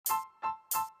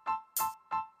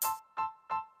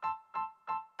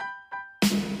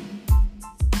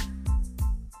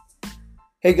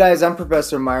Hey guys, I'm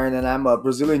Professor Myron and I'm a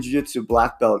Brazilian Jiu-Jitsu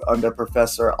black belt under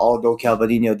Professor Aldo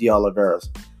Calvadinho de Oliveira.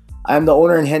 I am the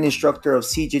owner and head instructor of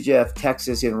CJJF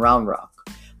Texas in Round Rock.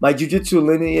 My Jiu-Jitsu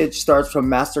lineage starts from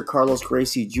Master Carlos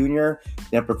Gracie Jr.,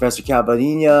 then Professor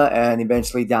Calvadinho, and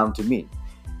eventually down to me.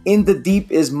 In the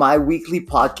Deep is my weekly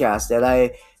podcast that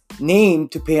I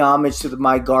named to pay homage to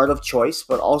my guard of choice,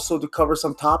 but also to cover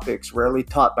some topics rarely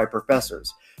taught by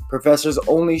professors. Professors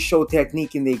only show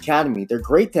technique in the academy. They're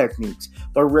great techniques,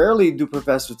 but rarely do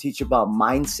professors teach about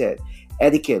mindset,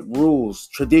 etiquette, rules,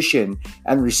 tradition,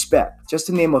 and respect, just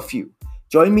to name a few.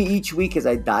 Join me each week as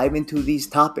I dive into these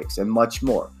topics and much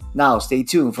more. Now, stay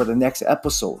tuned for the next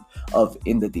episode of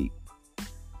In the Deep.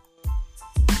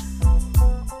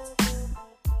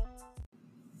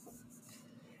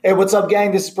 Hey, what's up,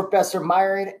 gang? This is Professor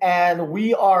Myron, and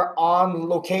we are on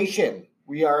location.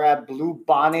 We are at Blue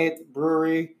Bonnet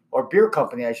Brewery, or beer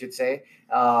company, I should say.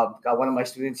 Got one of my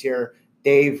students here,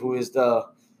 Dave, who is the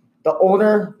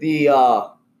owner, the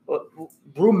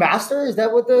brew master. Is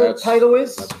that what the title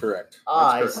is? That's correct.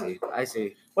 I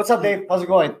see. What's up, Dave? How's it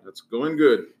going? It's going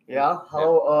good. Yeah.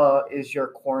 How is your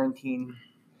quarantine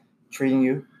treating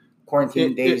you?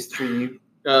 Quarantine days treating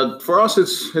you? For us,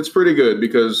 it's pretty good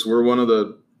because we're one of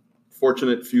the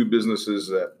fortunate few businesses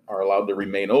that are allowed to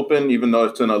remain open, even though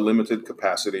it's in a limited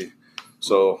capacity.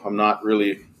 So I'm not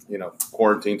really,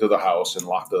 quarantined to the house and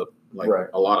locked up like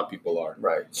a lot of people are.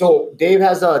 Right. So Dave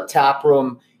has a tap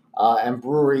room and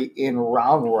brewery in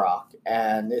Round Rock,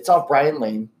 and it's off Bryant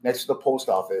Lane next to the post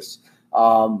office.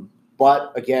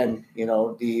 But again,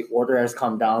 the order has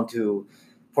come down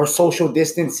for social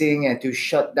distancing and to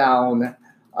shut down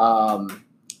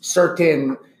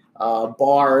certain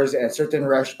bars and not certain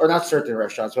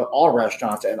restaurants, but all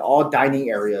restaurants and all dining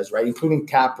areas, right, including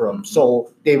tap rooms.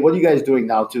 So, Dave, what are you guys doing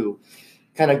now to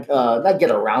kind of not get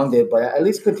around it, but at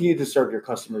least continue to serve your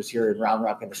customers here in Round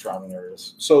Rock and the surrounding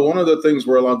areas? So one of the things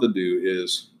we're allowed to do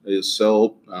is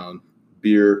sell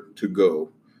beer to go,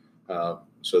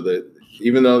 so that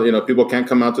even though people can't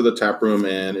come out to the tap room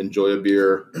and enjoy a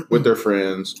beer with their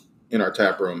friends in our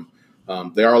tap room,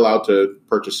 they are allowed to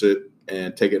purchase it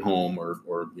and take it home or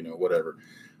whatever.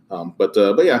 But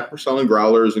yeah, we're selling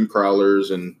growlers and crowlers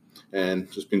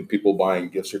and just been people buying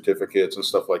gift certificates and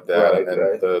stuff like that.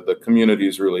 Right. The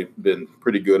community's really been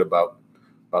pretty good about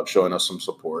showing us some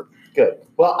support. Good.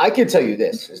 Well, I can tell you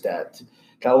this, is that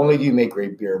not only do you make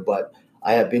great beer, but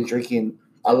I have been drinking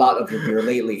a lot of your beer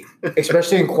lately,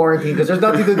 especially in quarantine, because there's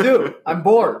nothing to do. I'm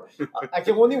bored. I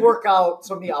can only work out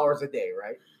so many hours a day,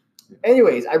 right?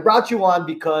 Anyways, I brought you on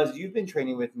because you've been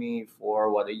training with me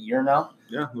for, a year now?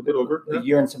 Yeah, a little bit over. A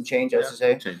year and some change, I should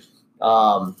say. Change.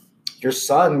 Your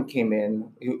son came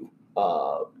in.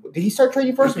 Did he start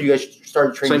training first, or you guys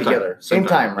started training together? Same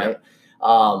time, right?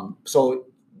 Yeah. So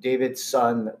David's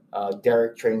son,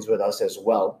 Derek, trains with us as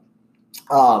well.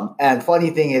 And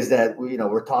funny thing is that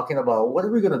we're talking about what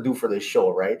are we going to do for this show,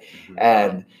 right? Mm-hmm.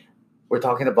 And we're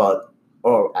talking about,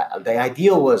 the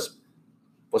idea was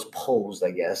posed, I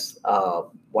guess.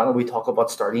 Why don't we talk about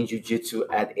starting jiu-jitsu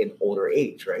at an older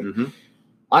age, right? Mm-hmm.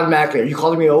 Automatically, are you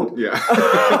calling me old? Yeah.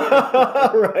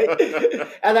 Right.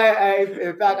 And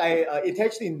I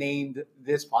intentionally named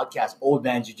this podcast Old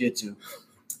Man Jiu-Jitsu,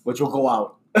 which will go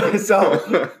out.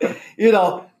 So,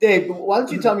 Dave, why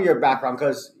don't you tell me your background?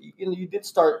 Because, you did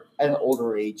start at an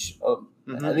older age,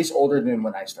 at least older than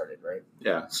when I started, right?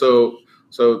 Yeah. So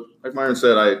like Myron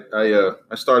said,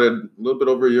 I started a little bit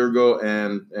over a year ago,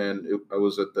 and I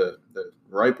was at the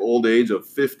ripe old age of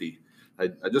 50. I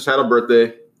just had a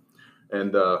birthday,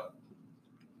 and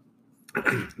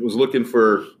was looking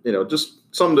for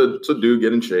just something to do,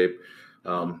 get in shape,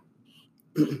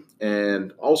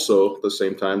 and also at the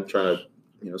same time trying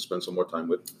to spend some more time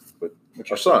with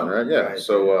our son, right? Yeah. Right.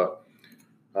 So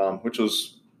which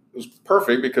was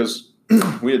perfect because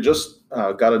we had just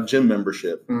got a gym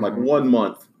membership like 1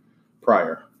 month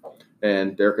prior,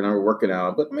 and Derek and I were working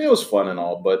out. But it was fun and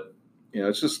all. But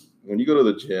it's just when you go to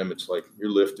the gym, it's like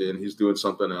you're lifting, he's doing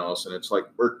something else, and it's like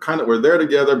we're there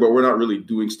together, but we're not really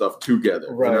doing stuff together.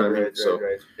 Right, right.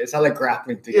 It's not like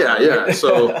grappling together. Yeah.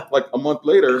 So like a month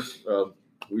later,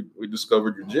 we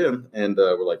discovered your gym, and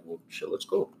we're like, well, shit, let's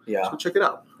go. Yeah, let's go check it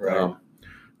out. Right.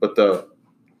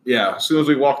 Yeah, as soon as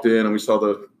we walked in and we saw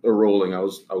the rolling, I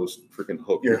was freaking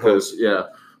hooked. Because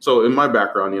so in my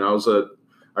background,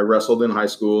 I wrestled in high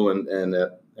school and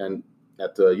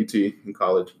at UT in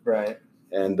college. Right.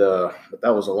 And but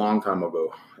that was a long time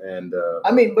ago. And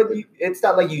it's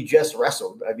not like you just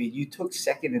wrestled. I mean, you took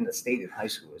second in the state in high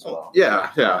school as well. Yeah.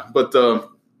 But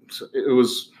it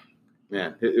was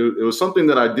man, it was something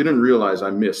that I didn't realize I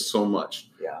missed so much.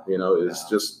 Yeah. It's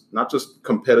just not just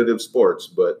competitive sports,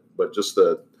 but just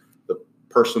the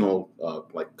personal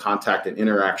like contact and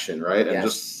interaction, right? And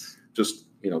just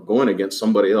going against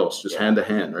somebody else, just hand to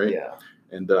hand, right? Yeah.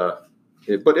 And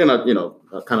but in a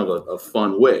kind of a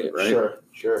fun way, right?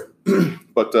 Sure.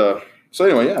 But so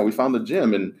anyway, yeah, we found the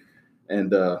gym and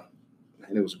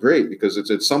it was great because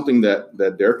it's something that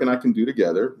Derek and I can do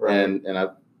together, right. and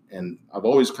I've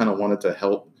always kind of wanted to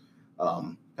help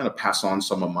kind of pass on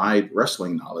some of my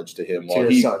wrestling knowledge to him while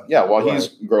he's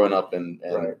growing up and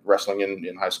wrestling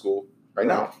in high school right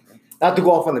now. Not to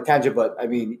go off on a tangent, but I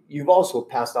mean, you've also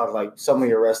passed on like some of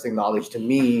your wrestling knowledge to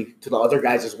me, to the other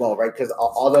guys as well, right? Because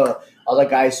all the other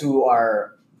guys who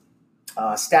are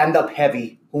stand-up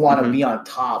heavy, who want to be on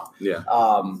top,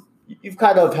 you've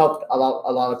kind of helped a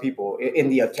lot of people in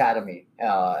the academy,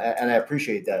 and I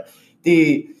appreciate that.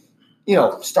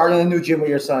 Starting a new gym with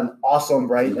your son, awesome,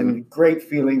 right? I mean, great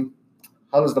feeling.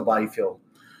 How does the body feel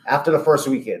after the first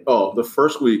weekend? Oh, the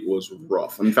first week was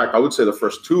rough. In fact, I would say the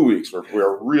first 2 weeks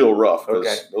were real rough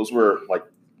because those were like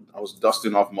I was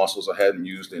dusting off muscles I hadn't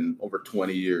used in over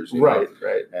 20 years. Right.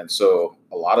 And so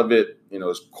a lot of it,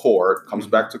 is core. It comes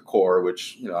back to core,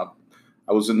 which,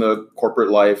 I was in the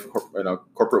corporate life,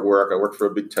 corporate work. I worked for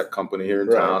a big tech company here in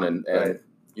town, and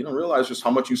you don't realize just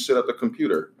how much you sit at the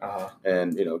computer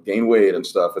and, gain weight and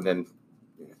stuff. And then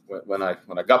when I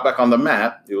got back on the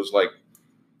mat, it was like,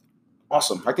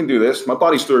 awesome, I can do this. My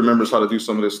body still remembers how to do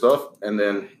some of this stuff. And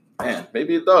then, man,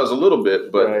 maybe it does a little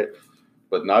bit,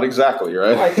 but not exactly,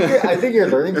 right? I think your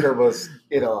learning curve was,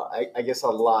 I guess a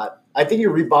lot. I think you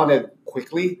rebounded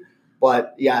quickly,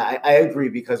 but yeah, I agree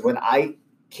because when I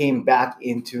came back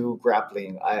into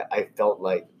grappling, I felt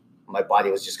like my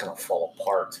body was just going to fall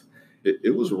apart.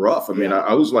 It was rough. I mean,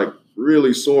 I was like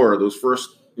really sore those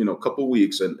first, couple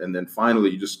weeks, and then finally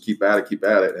you just keep at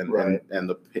it, and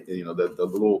the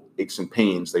little aches and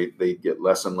pains they get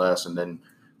less and less, and then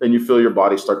you feel your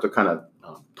body start to kind of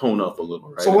tone up a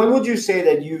little. Right? So when would you say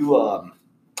that you,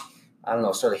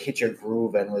 sort of hit your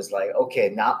groove and was like, okay,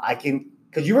 now I can,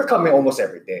 because you were coming almost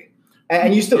every day,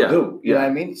 and you still do. You know what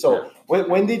I mean? So when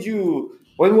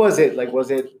was it? Like,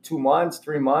 was it 2 months,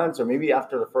 3 months, or maybe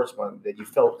after the first month that you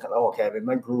felt, okay, I'm in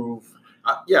my groove?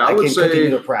 I would can say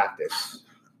continue to practice.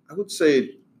 I would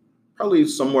say probably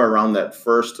somewhere around that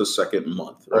first to second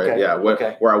month, right? Okay. Yeah,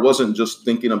 where I wasn't just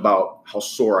thinking about how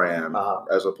sore I am,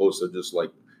 as opposed to just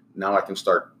like now I can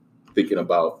start thinking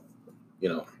about,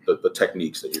 the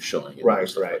techniques that you're showing, and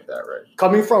stuff like that, right?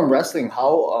 Coming from wrestling,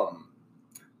 how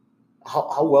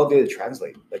well did it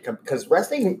translate? Like, because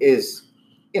wrestling is,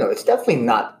 it's definitely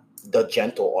not the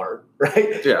gentle art,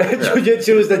 right? Yeah.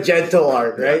 Jiu-jitsu is the gentle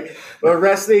art, right? Yeah. But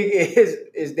wrestling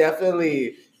is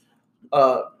definitely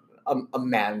a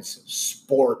man's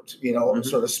sport,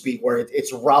 so to speak, where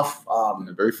it's rough,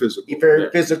 very physical,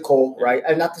 physical, right?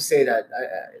 And not to say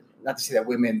that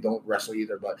women don't wrestle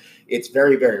either, but it's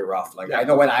very, very rough. Like I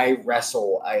know when I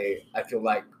wrestle, I feel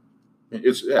like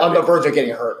it's on the verge of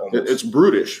getting hurt. Almost. It's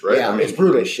brutish, right? Yeah, it's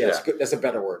brutish. Yes, that's a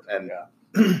better word.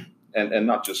 And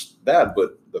not just that,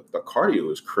 but the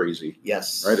cardio is crazy.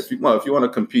 Yes. Right. If you want to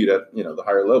compete at the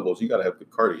higher levels, you got to have good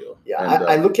cardio. Yeah. And,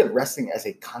 I look at wrestling as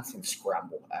a constant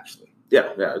scramble, actually.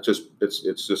 Yeah.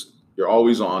 It's just you're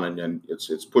always on, and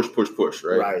it's push,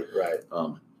 right? Right.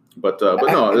 But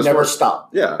no, it never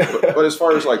stop. Yeah. But as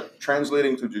far as like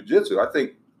translating to jiu-jitsu, I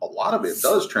think a lot of it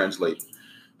does translate.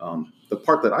 The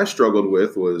part that I struggled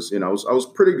with was, I was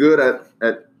pretty good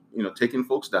at taking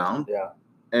folks down. Yeah.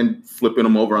 And flipping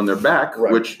them over on their back,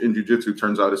 which in jiu-jitsu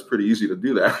turns out is pretty easy to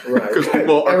do that because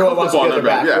people are comfortable on their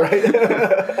back.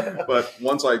 Right? But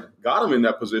once I got them in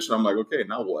that position, I'm like, okay,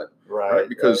 now what? Right.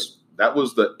 Because that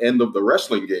was the end of the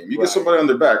wrestling game. You get somebody on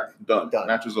their back, done.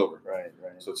 Match is over. Right.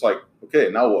 So it's like, okay,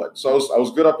 now what? So I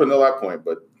was good up until that point,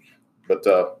 but what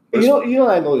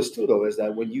I noticed too though is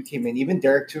that when you came in, even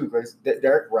Derek too,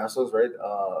 Derek wrestles right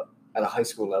at a high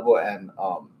school level, and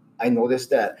I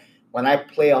noticed that. When I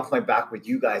play off my back with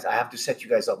you guys, I have to set you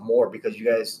guys up more because you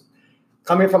guys,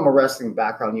 coming from a wrestling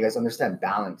background, you guys understand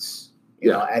balance, you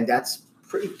know, and that's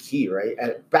pretty key, right?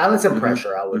 And balance and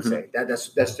pressure, I would say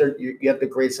that's you have the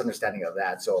greatest understanding of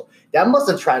that. So that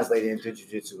must have translated into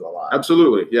jiu-jitsu a lot.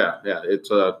 Absolutely, yeah. It's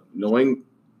knowing.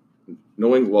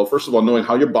 Well, first of all, knowing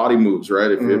how your body moves,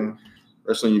 right? If you're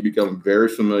wrestling, you become very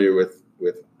familiar with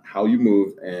how you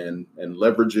move and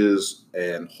leverages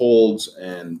and holds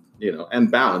and and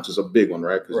balance is a big one,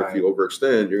 right? Because if you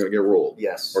overextend, you're gonna get rolled,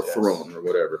 or thrown or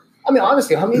whatever. I mean,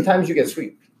 honestly, how many times you get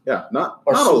sweep? Yeah, not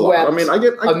a lot. I mean, I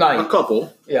get a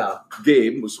couple. Yeah,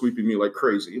 Gabe was sweeping me like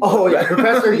crazy. Oh yeah,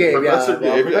 Professor Gabe.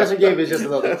 Professor Gabe is just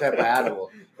another type of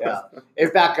animal. Yeah.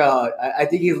 In fact, I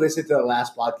think he listened to the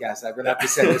last podcast. I'm gonna have to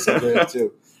send this to him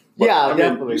too. But, yeah, I mean,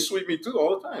 definitely. You sweep me too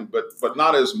all the time, but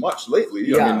not as much lately.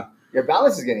 Yeah, I mean, your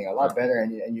balance is getting a lot better,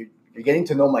 and you're getting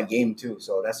to know my game too.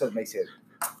 So that's what makes it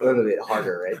a little bit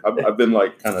harder, right? I've been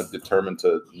like kind of determined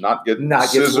to not get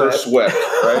scissor swept,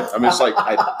 right? I mean, it's like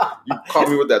you caught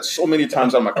me with that so many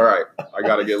times. I'm like, all right, I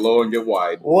got to get low and get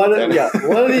wide. One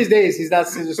of these days, he's not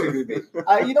scissor sweeping me.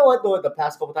 You know what? Though, the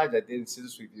past couple times I didn't scissor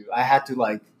sweep you, I had to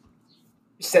like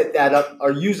set that up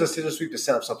or use a scissor sweep to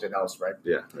set up something else, right?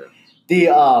 Yeah. The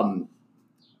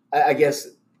I guess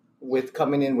with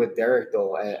coming in with Derek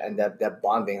though, and that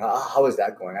bonding, how is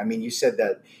that going? I mean, you said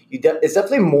that it's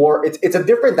definitely more. It's a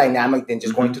different dynamic than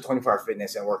just going to 24-hour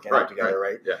fitness and working out together,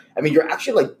 right? Yeah. I mean, you're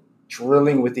actually like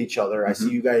drilling with each other. I see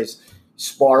you guys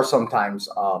spar sometimes.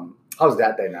 How's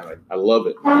that dynamic? I love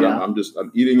it. Yeah.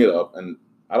 I'm eating it up, and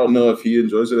I don't know if he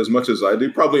enjoys it as much as I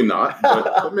do. Probably not,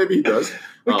 but maybe he does.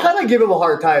 We kind of give him a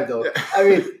hard time though. Yeah. I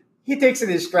mean, he takes it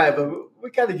in stride, but we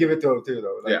kind of give it to him too,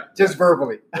 though. Like, just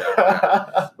verbally.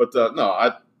 But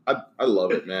no, I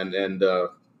love it, man. And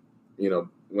you know,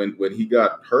 when he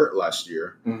got hurt last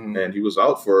year and he was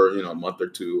out for a month or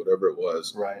two, whatever it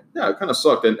was. Right. Yeah, it kind of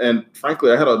sucked. And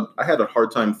frankly, I had a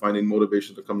hard time finding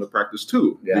motivation to come to practice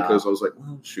too, because I was like,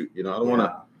 well, shoot, I don't want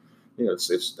to.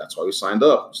 It's that's why we signed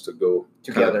up, is to go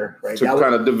together, right? To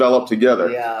kind of develop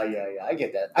together. Yeah. I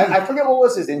get that. I forget what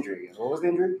was his injury. What was the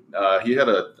injury? He had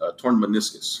a torn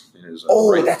meniscus in his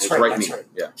that's right. knee.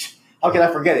 Yeah. How can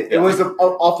I forget it? Yeah. It was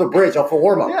off the bridge, off a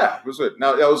warm up. Yeah, it was it.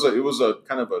 Now it was a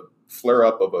kind of a flare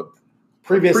up of a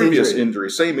previous injury,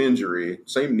 same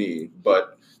knee,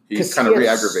 but he kind of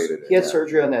re-aggravated it. He had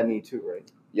surgery on that knee too, right?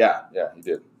 Yeah, he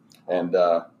did. And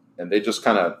they just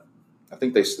kind of, I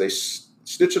think they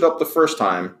stitched it up the first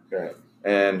time, right?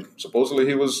 And supposedly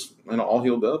he was all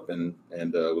healed up and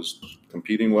was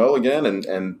competing well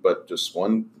again, but just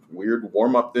one weird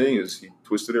warm up thing is he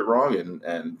twisted it wrong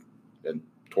and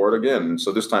tore it again. And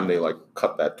so this time they like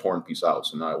cut that torn piece out,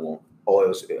 so now it won't. Oh,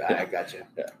 I gotcha.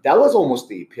 Yeah. That was almost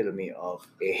the epitome of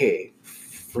a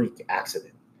freak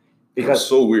accident. Because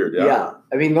so weird, yeah. Yeah.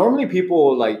 I mean, normally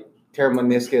people like tear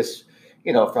meniscus,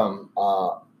 from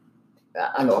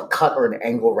a cut or an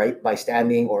angle, right, by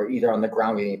standing or either on the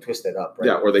ground getting twisted up, right?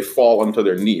 Yeah, or they fall onto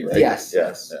their knee, right?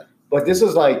 Yes. But this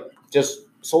is like just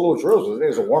solo drills. It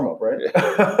was a warm up, right?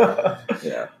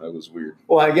 Yeah, that was weird.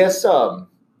 Well, I guess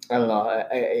I don't know.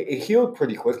 It healed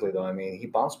pretty quickly, though. I mean, he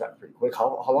bounced back pretty quick.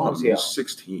 How long was he out?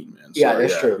 16, man. Yeah,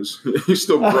 that's true. He's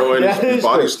still growing. His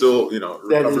body's still,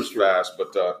 recovers fast.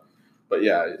 But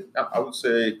yeah, I would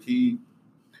say he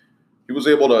was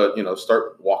able to,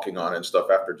 start walking on it and stuff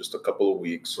after just a couple of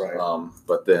weeks. Right.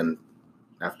 But then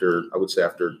after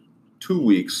 2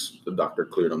 weeks, the doctor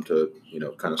cleared him to,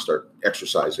 kind of start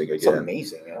exercising again. It's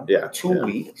amazing, yeah? Yeah. 2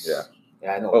 weeks? Yeah.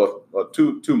 Yeah, I know. Well,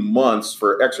 2 months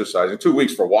for exercising, 2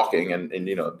 weeks for walking and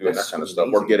doing that kind of stuff,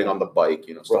 or getting on the bike,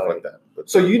 stuff like that. But,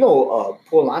 so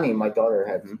Puolani, my daughter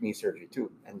had knee surgery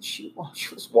too, and she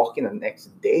was walking the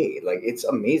next day. Like, it's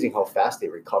amazing how fast they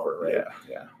recover, right?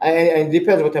 Yeah. And it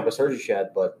depends what type of surgery she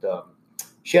had, but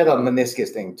she had a meniscus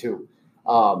thing too.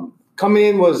 Coming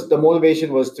in the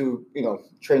motivation was to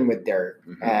train with Derek,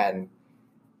 and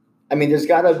I mean, there's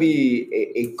got to be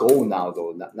a goal now,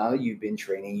 though. Now that you've been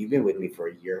training, you've been with me for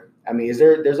a year. I mean,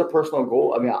 there's a personal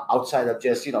goal? I mean, outside of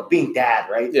just, being dad,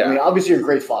 right? Yeah. I mean, obviously you're a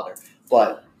great father,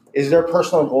 but is there a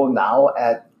personal goal now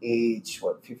at age,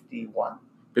 51?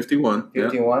 51. 51?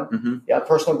 Yeah. Mm-hmm. Yeah,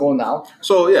 personal goal now.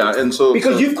 So, yeah. And so.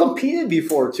 Because you've competed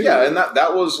before, too. Yeah. And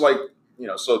that was like,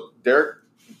 so Derek,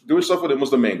 doing stuff with him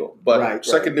was the main goal. But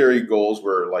secondary goals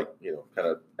were like, kind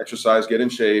of exercise, get in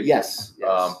shape. Yes.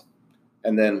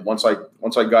 And then once I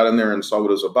got in there and saw what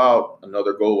it was about,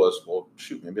 another goal was, well,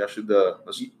 shoot, maybe I should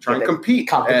let's try and compete.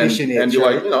 Competition and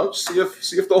you're like, see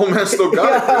if the old man still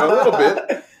got it a little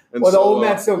bit. And the old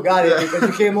man still got it because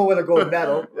you came home with a gold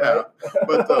medal. Yeah,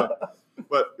 right?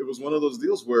 but it was one of those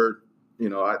deals where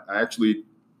I actually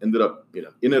ended up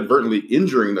inadvertently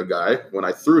injuring the guy when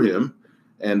I threw him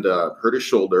and hurt his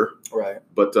shoulder. Right.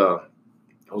 But I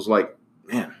was like,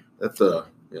 man,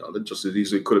 that just as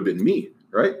easily could have been me.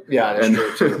 Right. Yeah, that's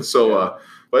true too. So,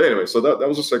 but anyway, so that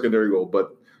was a secondary goal.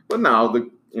 But now the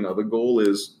goal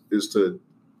is to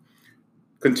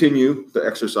continue the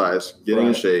exercise, getting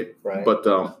in shape. Right. But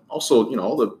also,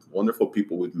 all the wonderful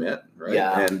people we've met. Right.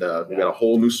 Yeah. And we got a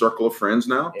whole new circle of friends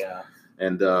now. Yeah.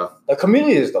 And the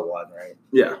community is the one, right?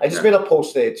 Yeah. I just made a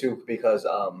post today too because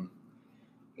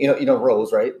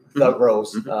Rose, right? Doug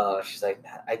Rose. She's like,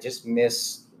 I just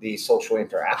miss the social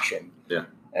interaction. Yeah.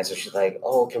 And so she's like,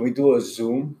 "Oh, can we do a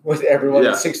Zoom with everyone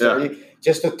at 6:30?"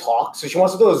 just to talk. So she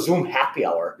wants to do a Zoom happy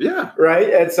hour. Yeah.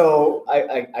 Right. And so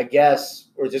I guess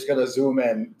we're just gonna Zoom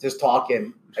and just talk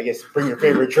and I guess bring your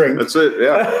favorite drink. That's it.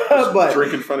 Yeah. But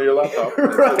drink in front of your laptop.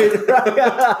 Right.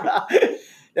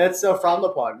 That's frowned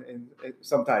upon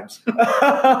sometimes. In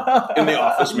the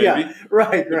office, maybe. Yeah,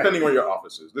 right. Depending where your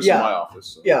office is. This is my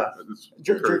office. So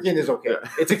drinking is okay. Yeah.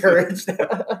 It's encouraged.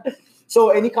 So,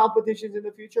 any competitions in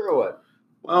the future or what?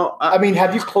 Well, I mean,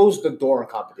 have you closed the door on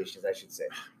competitions? I should say.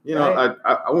 Right?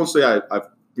 I won't say I've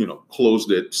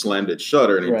closed it, slammed it shut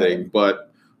or anything,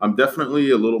 but I'm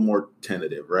definitely a little more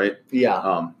tentative, right?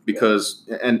 Yeah. Because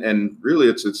and really,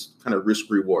 it's kind of risk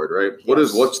reward, right?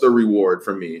 Yes. What's the reward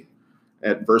for me?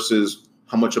 Versus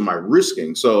how much am I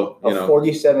risking? So a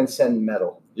 47-cent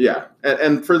medal. Yeah,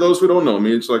 and for those who don't know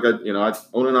me, it's like I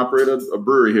own and operate a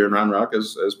brewery here in Round Rock,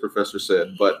 as Professor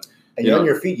said. But you're on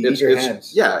your feet, you need your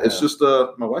hands. Yeah, it's just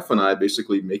my wife and I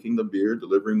basically making the beer,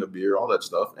 delivering the beer, all that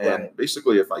stuff. And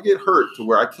basically, if I get hurt to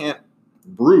where I can't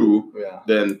brew,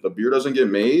 then the beer doesn't get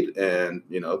made, and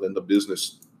then the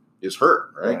business is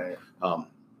hurt, right?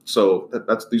 So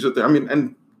these are things. I mean,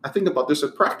 and I think about this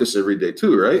at practice every day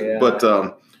too, right? Yeah. But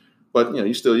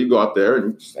you go out there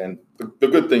and the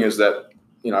good thing is that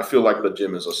I feel like the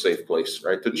gym is a safe place,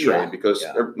 right, to train because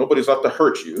nobody's out to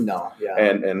hurt you. No, yeah.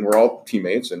 And we're all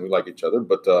teammates and we like each other,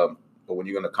 but when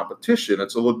you're in a competition,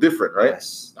 it's a little different, right?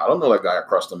 Yes. I don't know that guy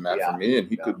across the mat from me, and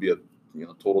he could be a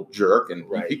total jerk, and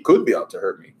he could be out to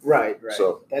hurt me. Right.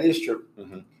 So that is true.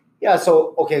 Mm-hmm. Yeah.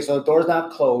 So so the door's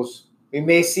not closed. We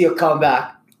may see a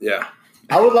comeback. Yeah.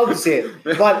 I would love to see it,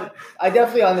 but I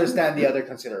definitely understand the other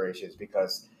considerations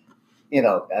because,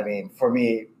 I mean, for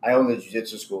me, I own the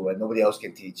jiu-jitsu school and nobody else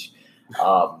can teach.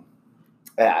 And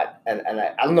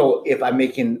I don't know if I'm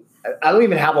making – I don't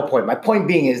even have a point. My point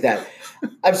being is that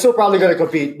I'm still probably going to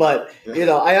compete, but,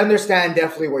 I understand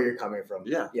definitely where you're coming from.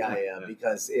 Yeah.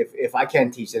 Because if I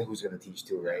can't teach, then who's going to teach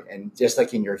too, right? And just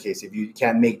like in your case, if you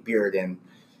can't make beer, then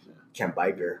you can't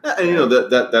buy beer. Yeah, and,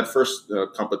 that first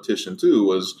competition too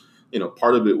was –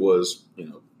 part of it was,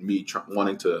 me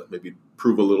wanting to maybe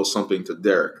prove a little something to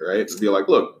Derek, right? To be like,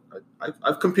 look,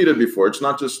 I've competed before. It's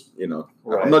not just,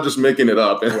 I'm not just making it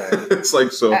up. It's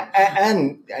like, so.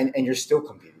 And you're still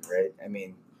competing, right? I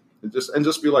mean.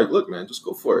 Just be like, look, man, just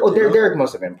go for it. Well, Derek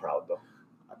must have been proud, though.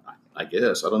 I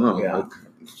guess. I don't know. Yeah.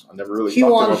 I never really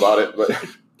talked to him about it, but.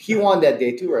 He won that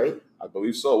day too, right? I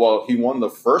believe so. Well, he won the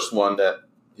first one that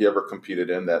he ever competed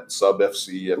in, that Sub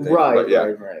FC, I think. Right,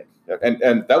 but right.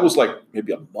 And that was like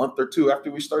maybe a month or two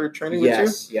after we started training with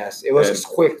you. Yes. It was just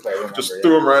quick. I remember. Just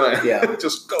threw him right on. Yeah.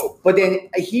 Just go. But then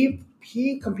he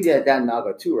competed at Dan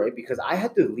Naga too, right? Because I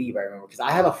had to leave, I remember, because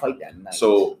I had a fight that night.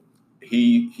 So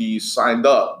he signed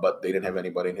up, but they didn't have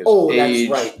anybody in his age,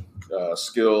 that's right.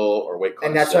 Skill, or weight class.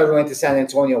 And that's why we went to San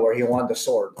Antonio where he won the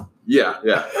sword. Yeah.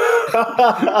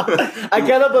 I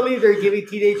cannot believe they're giving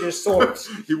teenagers swords.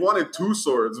 He wanted 2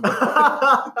 swords,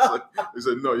 but he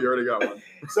said, no, you already got one.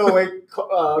 So when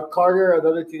Carter,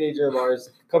 another teenager of ours,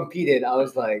 competed, I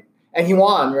was like, and he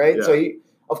won, right? Yeah. So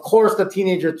of course the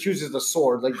teenager chooses the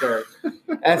sword like Derek.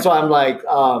 And so I'm like,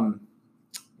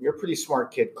 you're a pretty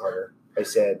smart kid, Carter. I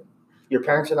said, your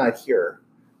parents are not here.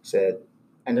 I said,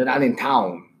 and they're not in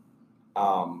town.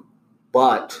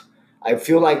 But I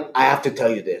feel like I have to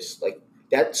tell you this. Like,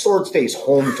 that sword stays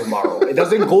home tomorrow. It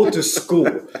doesn't go to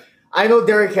school. I know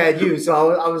Derek had you,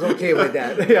 so I was okay with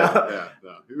that. Yeah.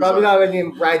 No. Probably not letting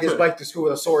him ride his bike to school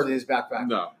with a sword in his backpack.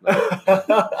 No.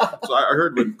 So I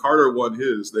heard when Carter won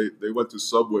his, they went to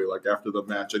Subway like after the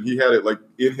match, and he had it like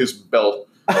in his belt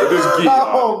with his gi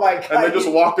on. My God. And they just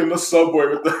walked in the Subway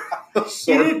with the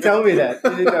sword. He didn't tell me that.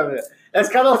 That's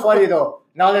kind of funny though.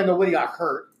 Now that nobody got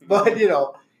hurt, but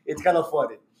it's kind of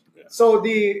funny. Yeah. So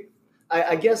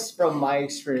I guess from my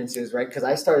experiences, right? Because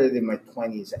I started in my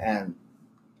 20s, and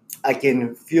I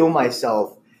can feel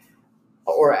myself,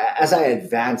 or as I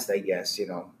advanced, I guess,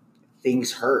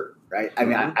 things hurt, right? I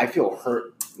mean, I feel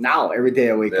hurt now every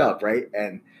day I wake up, right?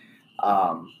 And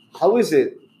how is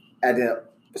it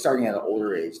starting at an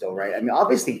older age, though, right? I mean,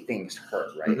 obviously things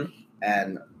hurt, right? Mm-hmm.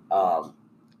 And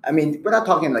I mean, we're not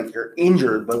talking like you're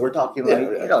injured, but we're talking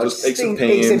like just aches and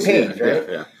pains, right?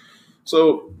 Yeah.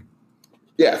 So,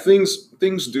 yeah, things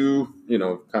do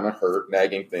kind of hurt,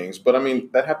 nagging things. But I mean,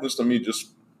 that happens to me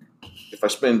just if I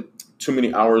spend too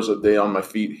many hours a day on my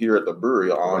feet here at the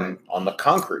brewery on the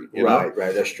concrete. Right,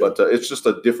 that's true. But it's just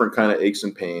a different kind of aches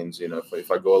and pains.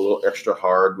 If I go a little extra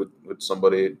hard with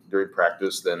somebody during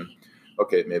practice, then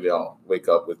okay, maybe I'll wake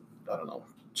up with, I don't know,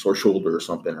 sore shoulder or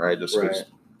something, right?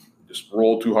 Just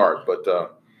roll too hard. But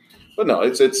no,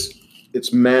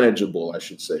 it's manageable, I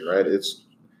should say, right?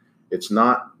 It's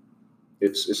not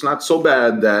so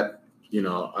bad that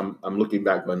I'm looking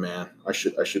back, but man, I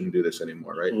shouldn't do this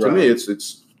anymore, right? To me,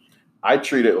 it's I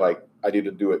treat it like I need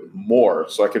to do it more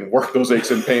so I can work those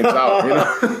aches and pains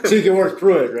out, So you can work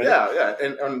through it, right? Yeah,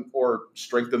 and or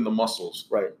strengthen the muscles.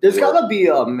 Right. There's got to be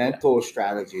a mental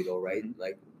strategy, though, right?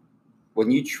 Like when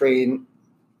you train,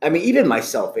 I mean, even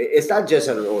myself, it's not just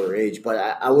at an older age, but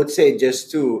I would say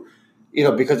just to,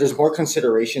 because there's more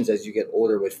considerations as you get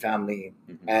older with family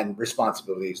and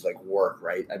responsibilities like work,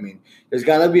 right? I mean, there's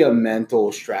got to be a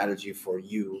mental strategy for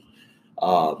you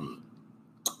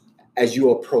as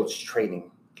you approach training.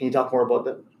 Can you talk more about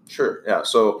that? Sure. Yeah.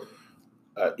 So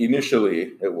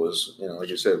initially, it was, like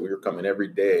you said, we were coming every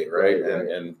day, right?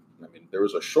 And I mean, there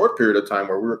was a short period of time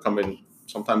where we were coming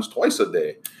sometimes twice a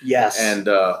day. Yes. And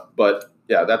but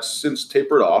yeah, that's since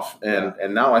tapered off,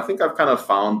 and now I think I've kind of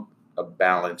found a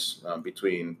balance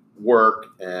between work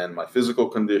and my physical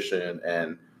condition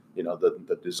and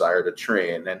the desire to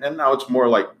train, and now it's more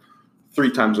like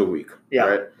 3 times a week. Yeah.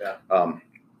 Right. Yeah.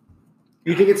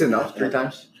 You think it's enough 3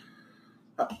 times?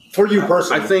 For you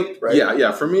personally, I think, right?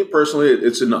 Yeah. For me personally,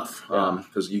 it's enough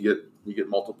because you get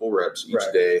multiple reps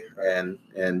each day, and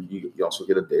you also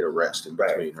get a day to rest in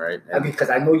between, right? And, I mean, because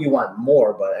I know you want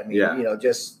more, but I mean,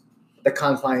 just the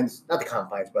confines, not the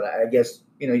confines, but I guess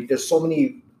there's so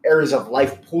many areas of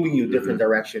life pulling you different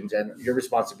directions, and your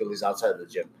responsibilities outside of the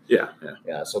gym. Yeah.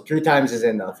 So 3 times is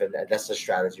enough, and that's the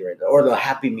strategy right there, or the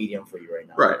happy medium for you right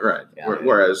now. Right.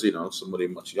 Whereas somebody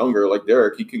much younger like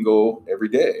Derek, he can go every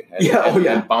day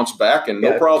and bounce back and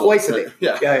no problem. Twice a day.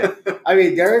 Yeah. I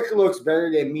mean, Derek looks better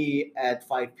than me at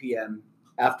 5 p.m.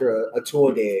 after a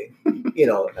 2-a-day,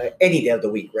 any day of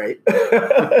the week, right?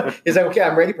 He's like, okay,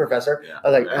 I'm ready, Professor. Yeah, I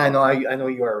was like, I know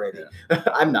you are ready. Yeah.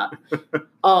 I'm not.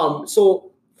 So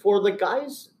for the guy,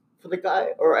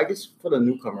 or I guess for the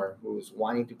newcomer who's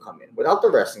wanting to come in without the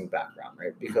wrestling background,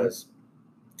 right? Because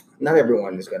not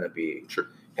everyone is going to be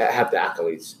have the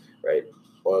accolades, right,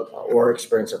 or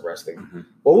experience of wrestling.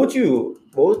 What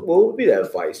would be the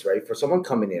advice, right, for someone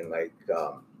coming in, like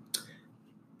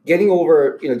getting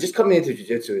over, just coming into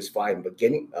jiu-jitsu is fine, but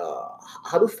getting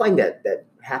how to find that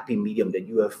happy medium that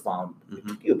you have found? It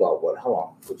took you about how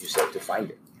long would you say to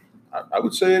find it? I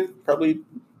would say probably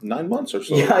 9 months or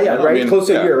so. Yeah, right? I mean, close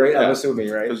to a year, right? I'm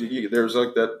assuming, right? Because there's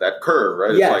like that curve,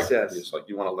 right? Yes. It's like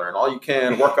you want to learn all you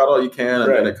can, work out all you can,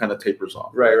 and then it kind of tapers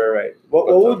off. Right. What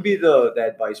would be the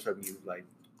advice from you, like,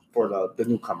 for the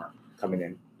newcomer coming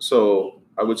in? So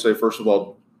I would say, first of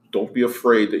all, don't be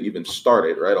afraid to even start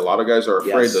it, right? A lot of guys are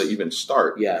afraid to even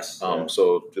start. Yes.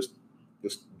 So just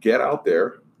get out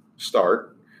there,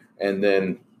 start, and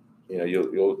then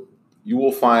you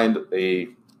will find a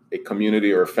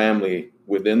community or a family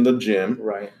within the gym,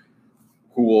 right,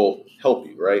 who will help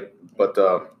you, right? But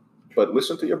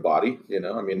listen to your body.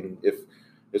 I mean, if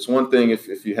it's one thing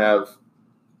if you have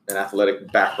an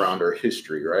athletic background or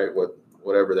history, right,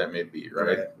 whatever that may be,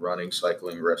 right, running,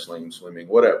 cycling, wrestling, swimming,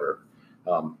 whatever.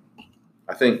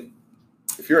 I think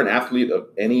if you're an athlete of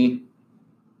any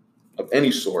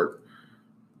sort,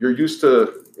 you're used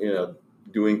to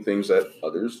doing things that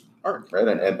others aren't, right?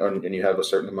 And you have a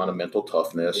certain amount of mental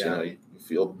toughness. You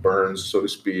feel burns, so to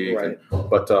speak. Right.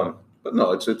 But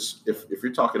no, it's if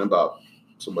you're talking about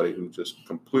somebody who just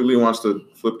completely wants to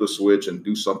flip the switch and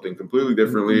do something completely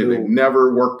differently, they've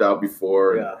never worked out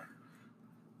before.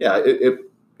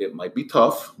 It might be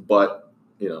tough, but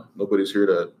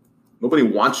nobody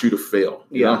wants you to fail.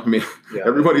 You know? I mean,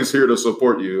 everybody's here to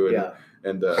support you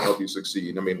and help you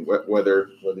succeed. I mean, whether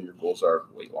your goals are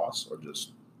weight loss or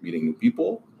just meeting new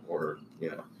people or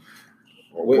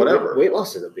or whatever. Weight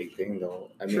loss is a big thing, though.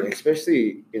 I mean,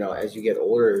 especially as you get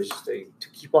older, to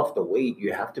keep off the weight,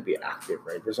 you have to be active,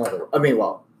 right? There's no. I mean,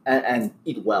 and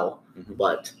eat well,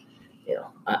 but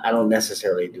I don't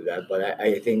necessarily do that. But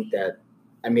I think that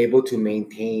I'm able to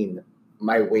maintain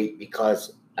my weight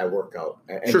because I work out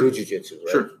and do jiu-jitsu,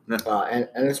 right? Sure. Yeah.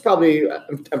 And it's probably,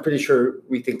 I'm pretty sure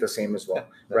we think the same as well,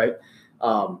 right?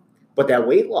 But that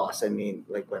weight loss, I mean,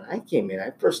 like when I came in,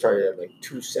 I first started at like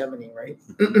 270, right?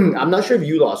 I'm not sure if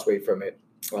you lost weight from it,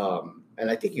 and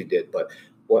I think you did, but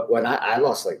when I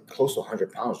lost like close to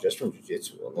 100 pounds just from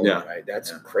jiu-jitsu alone, right?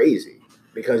 That's crazy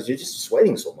because you're just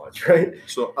sweating so much, right?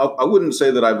 So I wouldn't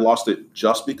say that I've lost it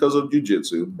just because of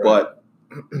jiu-jitsu, but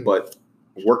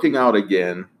working out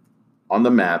again on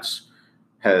the mats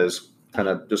has kind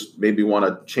of just made me want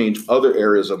to change other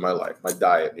areas of my life, my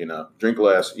diet, drink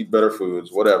less, eat better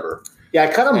foods, whatever. Yeah,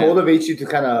 it kind of motivates you to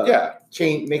kind of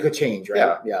make a change,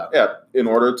 right? Yeah. In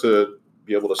order to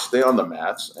be able to stay on the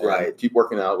mats and keep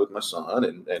working out with my son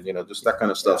and just that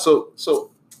kind of stuff. So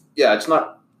it's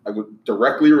not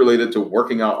directly related to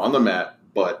working out on the mat,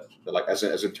 but like as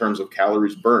in terms of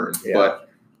calories burned, but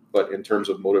but in terms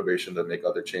of motivation to make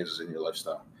other changes in your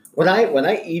lifestyle. When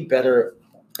I eat better,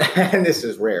 and this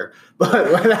is rare,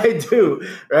 but when I do,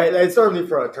 right, it's certainly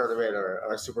for a tournament or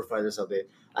a super fight or something,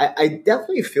 I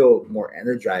definitely feel more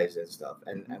energized and stuff.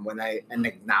 And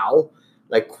like now,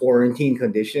 like quarantine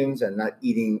conditions and not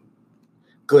eating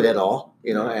good at all,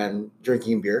 and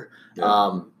drinking beer,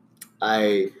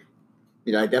 I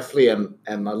definitely am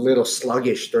a little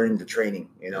sluggish during the training,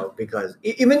 because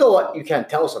even though you can't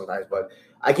tell sometimes, but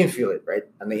I can feel it right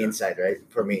on the inside, right?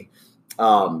 For me,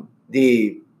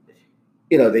 the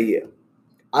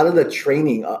out of the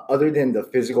training, other than the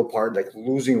physical part, like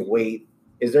losing weight,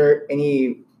 is there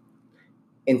any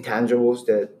intangibles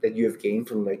that you have gained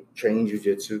from like training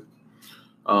jiu-jitsu?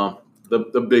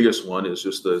 The biggest one is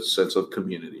just the sense of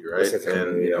community, right?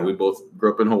 We both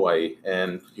grew up in Hawaii,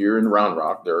 and here in Round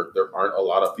Rock, there aren't a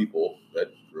lot of people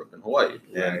that grew up in Hawaii,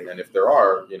 right. and if there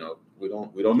are, we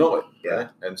don't know it, right?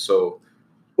 And so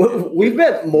we've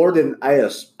met more than I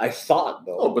thought,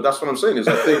 though. Oh, but that's what I'm saying is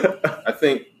I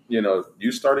think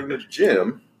you starting the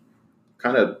gym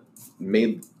kind of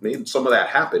made some of that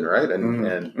happen, right?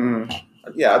 And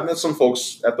yeah, I've met some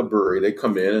folks at the brewery. They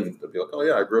come in and they'll be like, "Oh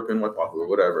yeah, I grew up in Waipahu or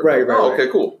whatever." Right. Okay,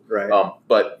 cool. Right.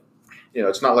 But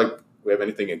it's not like we have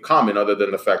anything in common other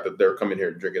than the fact that they're coming here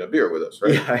and drinking a beer with us,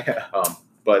 right? Yeah.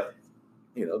 But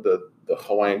the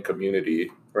Hawaiian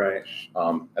community, right,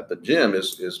 at the gym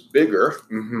is bigger,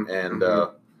 and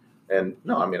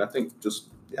no, I mean, I think just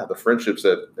the friendships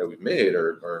that we've made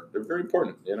are they're very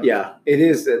important. Yeah, it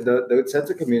is. The sense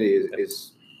of community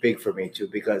is big for me too,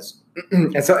 because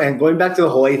and going back to the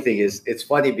Hawaii thing, it's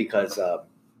funny because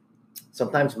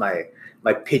sometimes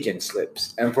my pigeon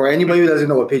slips, and for anybody who doesn't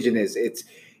know what pigeon is, it's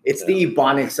the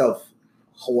Ebonics of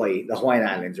Hawaii, the Hawaiian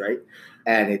Islands, right?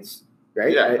 And it's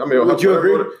right. Yeah, I mean, would you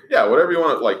agree? Whatever you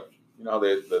want to, like,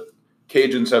 the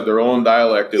Cajuns have their own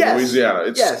dialect in Louisiana.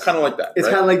 It's kind of like that. It's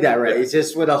kind of like that, right? Yeah. It's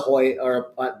just with a Hawaii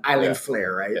or an island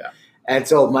flair, right? Yeah. And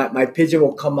so my pigeon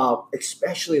will come out,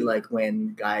 especially like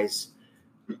when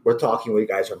we're talking with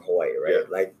guys from Hawaii, right? Yeah.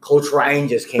 Like Coach Ryan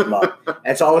just came up.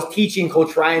 And so I was teaching,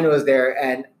 Coach Ryan was there,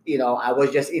 and I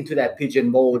was just into that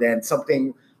pigeon mode, and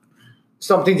something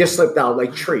just slipped out,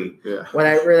 like tree. Yeah. When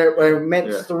I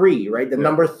meant three, right? The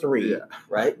number 3,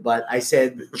 right? But I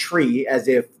said tree as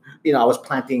if I was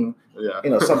planting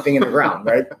something in the ground,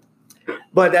 right?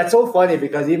 But that's so funny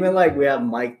because even like we have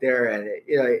Mike there, and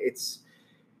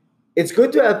it's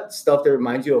good to have stuff that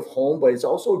reminds you of home, but it's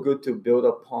also good to build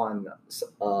upon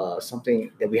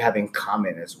something that we have in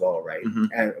common as well, right? Mm-hmm.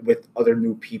 And with other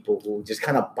new people who just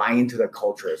kind of buy into the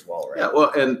culture as well, right? Yeah,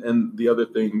 well, and the other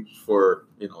thing for,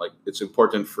 like, it's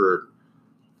important for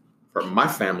my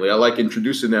family, I like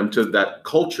introducing them to that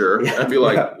culture and be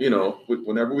like,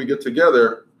 whenever we get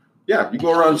together, you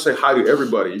go around and say hi to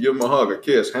everybody. You give them a hug, a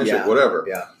kiss, handshake, whatever.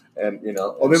 Yeah. And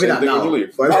or maybe not now. Not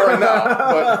right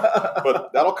now,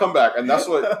 but that'll come back, and that's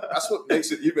what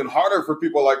makes it even harder for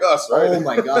people like us, right? Oh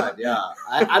my God, yeah,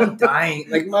 I'm dying.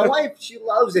 Like my wife, she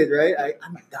loves it, right?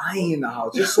 I'm dying in the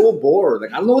house, just so bored.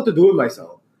 Like I don't know what to do with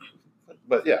myself.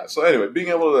 But so anyway, being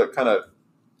able to kind of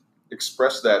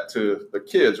express that to the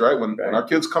kids, right? When our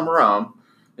kids come around,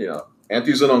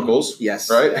 aunties and uncles, yes,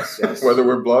 right? Yes. Whether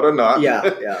we're blood or not,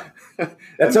 yeah.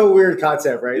 That's a weird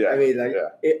concept, right?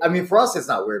 Yeah, I mean, for us it's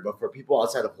not weird, but for people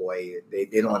outside of Hawaii, they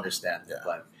don't understand. Yeah.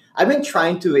 But I've been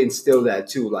trying to instill that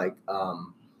too. Like,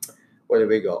 where did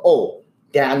we go? Oh,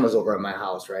 Dan was over at my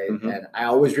house, right? Mm-hmm. And I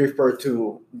always refer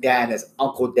to Dan as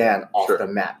Uncle Dan off the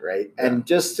mat, right? Yeah. And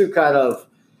just to kind of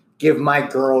give my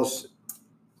girls,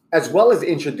 as well as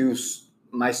introduce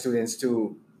my students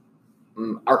to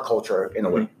our culture in a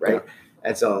way, right? Yeah.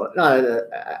 And so, no,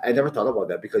 I never thought about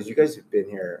that because you guys have been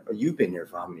here, or you've been here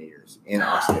for how many years in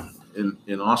Austin?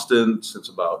 In Austin since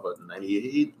about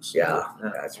 98. So, yeah,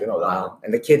 it's been a while.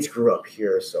 And the kids grew up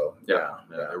here, so yeah,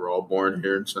 they were all born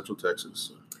here in Central Texas.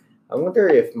 So. I wonder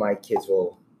if my kids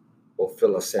will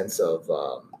feel a sense of,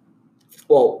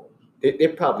 they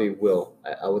probably will.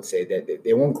 I would say that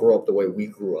they won't grow up the way we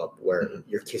grew up, where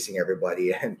you're kissing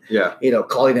everybody and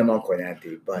calling them uncle and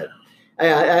auntie, but.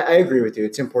 I agree with you.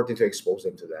 It's important to expose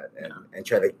them to that and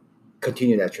try to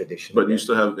continue that tradition. But you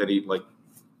still have any like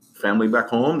family back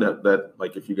home that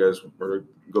like if you guys were to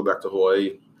go back to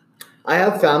Hawaii? I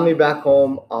have family back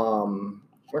home.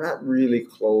 We're not really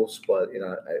close, but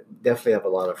I definitely have a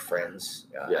lot of friends.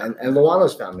 And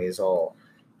Luano's family is all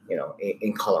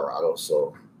in Colorado,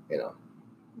 so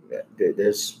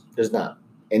there's not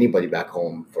anybody back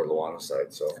home for Luana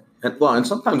side. So and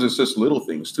sometimes it's just little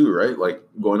things too, right? Like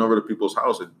going over to people's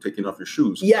house and taking off your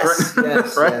shoes. Yes, right?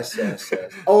 yes, right? yes.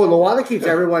 Oh, Luana keeps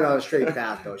everyone on a straight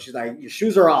path though. She's like, your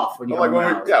shoes are off when you come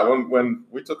out. When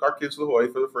we took our kids to Hawaii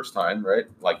for the first time, right?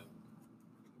 Like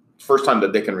first time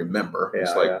that they can remember.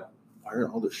 It's like, why are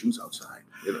all the shoes outside?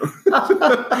 You know,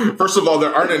 first of all,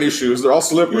 there aren't any shoes; they're all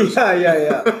slippers.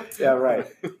 Yeah, right.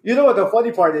 You know what the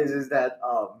funny part is that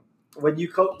when you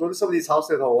go to somebody's house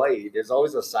in Hawaii, there's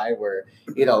always a sign where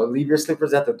leave your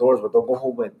slippers at the doors, but don't go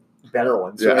home with better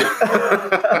ones. Yeah.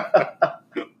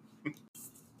 Right?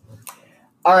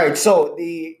 All right, so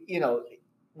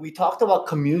we talked about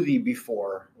community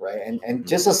before, right? And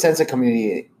just a sense of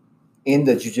community in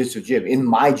the jiu-jitsu gym, in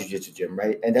my jiu-jitsu gym,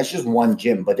 right? And that's just one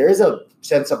gym, but there is a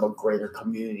sense of a greater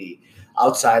community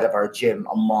outside of our gym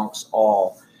amongst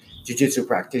all jiu-jitsu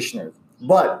practitioners.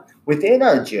 But within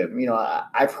our gym,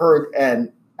 I've heard,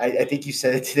 and I think you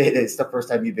said it today, that it's the first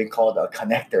time you've been called a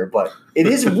connector, but it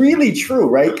is really true,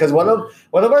 right? Because one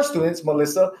of our students,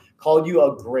 Melissa, called you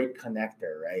a great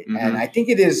connector, right? Mm-hmm. And I think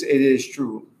it is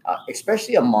true,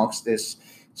 especially amongst this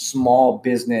small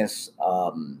business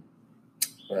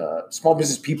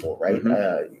people, right?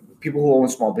 Mm-hmm. People who own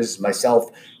small business,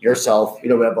 myself, yourself, we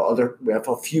have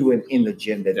a few in the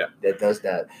gym that does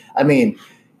that. I mean,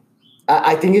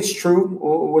 I think it's true.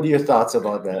 What are your thoughts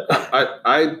about that?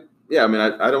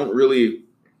 I don't really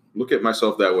look at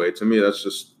myself that way. To me, that's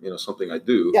just, something I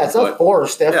do. Yeah, it's not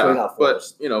forced, definitely not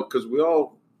forced. But, because we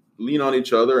all lean on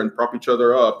each other and prop each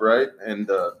other up, right? And,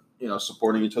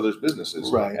 supporting each other's businesses.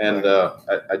 Right. And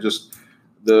I just...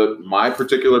 my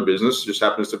particular business just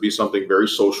happens to be something very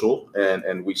social,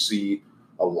 and we see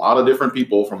a lot of different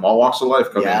people from all walks of life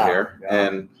come in here,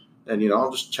 and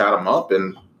I'll just chat them up,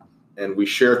 and we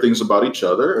share things about each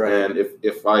other. Right. And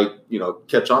if I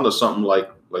catch on to something like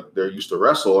they're used to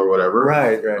wrestle or whatever,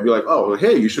 right, I'll be like, oh,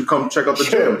 hey, you should come check out the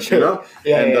gym,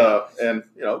 and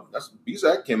that's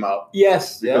Bizak came out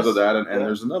because of that, and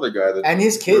there's another guy that and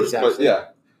his kids actually,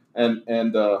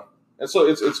 and so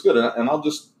it's good, and I'll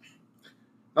just.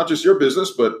 Not just your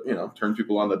business, but turn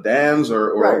people on to Dan's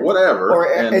or whatever,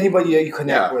 or anybody that you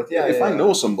connect with. Yeah, if I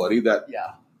know somebody that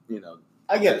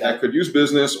I get that could use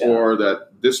business, or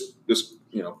that this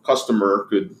customer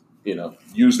could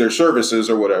use their services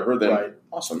or whatever, then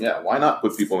awesome. Yeah, why not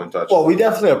put people in touch? Well, we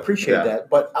definitely appreciate that.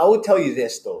 But I will tell you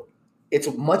this though, it's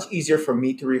much easier for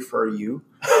me to refer you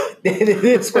than it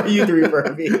is for you to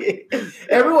refer me.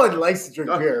 Everyone likes to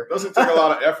drink beer. Doesn't take a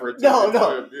lot of effort to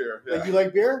enjoy a beer. Yeah. Like, you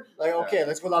like beer? Like, okay,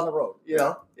 let's go down the road.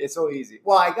 It's so easy.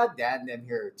 Well, I got Dan in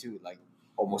here too, like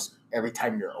almost every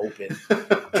time you're open,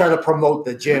 trying to promote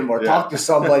the gym or talk to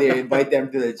somebody and invite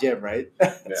them to the gym, right?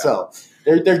 Yeah. So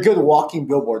they're good walking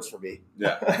billboards for me.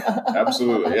 Yeah,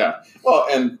 absolutely. Yeah. Well,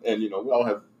 and we all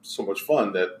have so much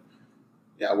fun that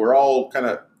we're all kind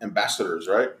of ambassadors,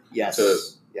 right?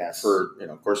 Yes. Yes. For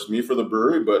of course, me for the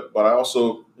brewery, but I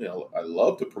also I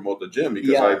love to promote the gym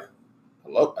because I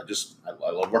love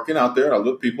working out there. I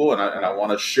love people, and I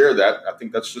want to share that. I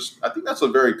think that's a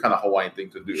very kind of Hawaiian thing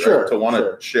to do, right? To want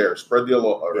to share, spread the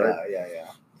aloha, right?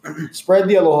 Yeah. Spread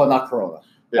the aloha, not Corona.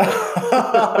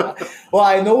 Yeah. Well,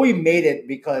 I know we made it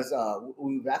because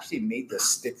we've actually made the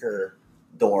sticker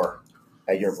door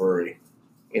at your brewery.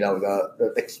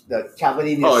 The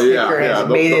Cavalier sticker has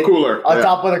made it cooler. On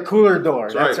top of the cooler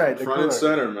door. That's right. The Front and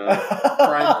center, man.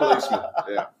 Prime placement.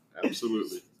 Yeah,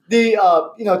 absolutely.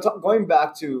 Going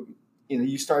back to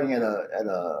you starting at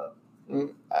a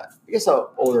I guess an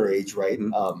older age, right?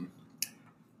 Mm-hmm.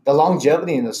 The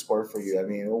longevity in the sport for you. I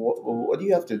mean, what do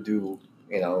you have to do?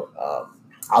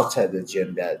 Outside the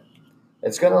gym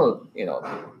that's gonna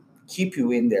keep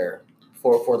you in there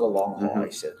for the long haul.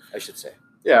 Mm-hmm. I should say.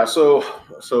 Yeah, so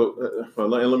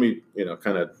let me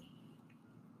kind of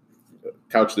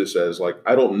couch this as like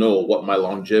I don't know what my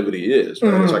longevity is.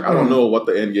 Right? Mm-hmm. It's like I don't know what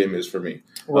the end game is for me.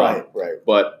 Right.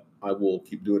 But I will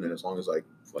keep doing it as long as I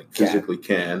physically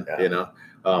can. Yeah.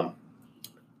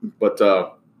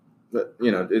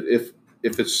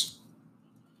 If it's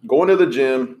going to the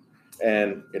gym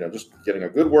and just getting a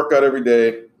good workout every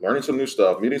day, learning some new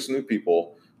stuff, meeting some new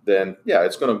people, then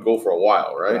it's going to go for a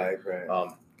while, right? Right.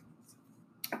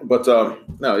 But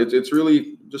no, it's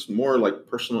really just more like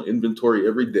personal inventory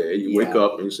every day. You wake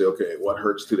up and you say, okay, what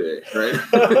hurts today, right?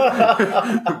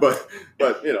 but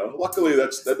luckily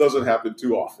that doesn't happen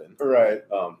too often, right?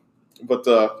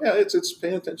 It's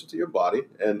paying attention to your body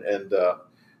and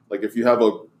like if you have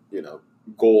a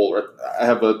goal, I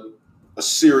have a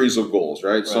series of goals,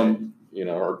 right? Some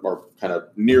are kind of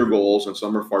near goals and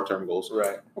some are far-term goals.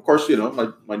 Right. Of course,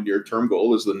 my near-term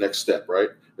goal is the next step, right?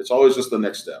 It's always just the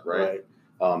next step, right?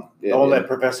 Don't let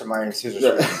Professor Myron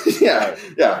scissors. Yeah.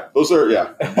 Those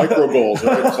are micro goals,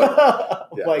 right?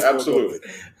 It's like, absolutely.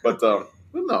 But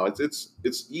no,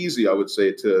 it's easy, I would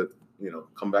say, to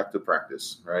come back to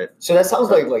practice, right? So that sounds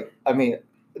like I mean,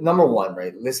 number one,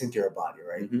 right? Listen to your body,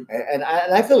 right? Mm-hmm. And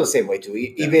I feel the same way too.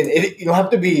 Even if you don't have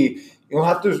to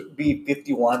be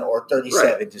 51 or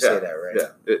 37 to say that, right? Yeah,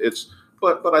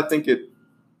 but I think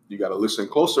you got to listen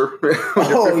closer. When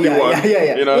you're 51,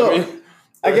 yeah. You know what I mean?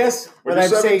 I guess what I'm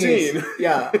 17. Saying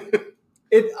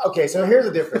is, okay, so here's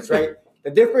the difference, right? The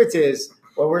difference is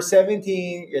when we're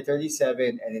 17, you're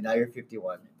 37, and then now you're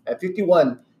 51. At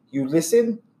 51, you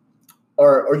listen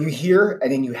or you hear,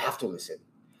 and then you have to listen.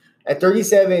 At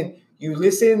 37, you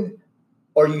listen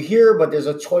or you hear, but there's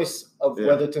a choice of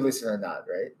whether to listen or not,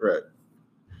 right? Right.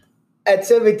 At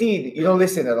 17, you don't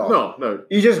listen at all. No.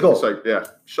 You just go. It's like,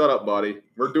 shut up, body.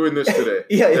 We're doing this today.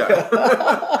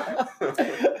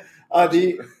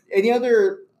 Any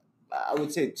other, I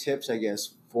would say, tips, I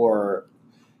guess, for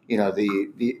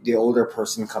the older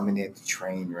person coming in to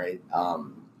train, right?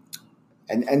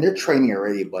 And they're training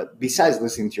already, but besides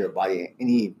listening to your body,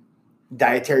 any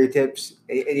dietary tips?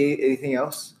 Anything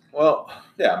else? Well,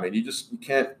 I mean, you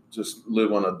can't just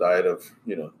live on a diet of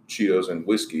Cheetos and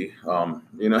whiskey.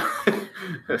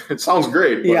 It sounds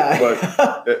great,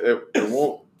 but it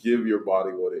won't give your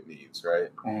body what it needs,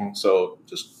 right? Mm-hmm. So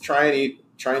just try and eat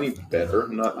better.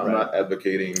 I'm not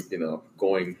advocating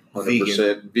going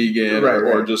 100% vegan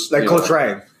or just like Coach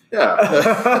Ryan.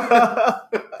 Yeah.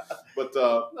 But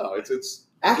no, it's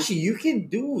actually you can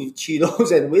do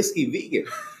Cheetos and whiskey vegan.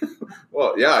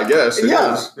 Well, yeah, I guess it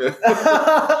is.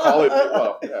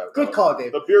 Good call,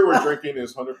 Dave. The beer we're drinking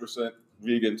is 100%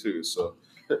 vegan too. So.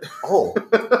 Oh,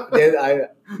 then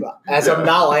of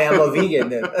now, I am a vegan.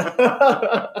 Then.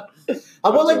 How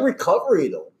about like recovery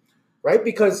though, right?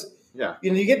 Because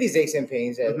you get these aches and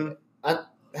pains. And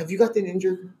have you gotten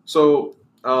injured? So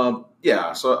so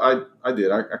I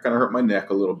did. I kind of hurt my neck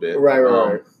a little bit.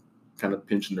 Right. Kind of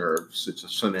pinched nerves. It's a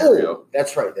scenario. Oh,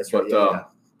 that's right.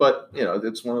 But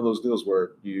it's one of those deals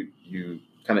where you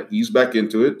kind of ease back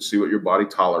into it, see what your body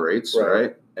tolerates,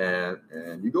 right? And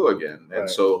you go again. And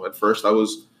so at first I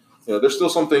was, there's still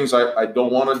some things I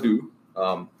don't want to do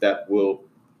that will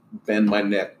bend my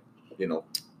neck,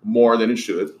 more than it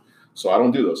should. So I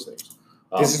don't do those things.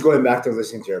 This is going back to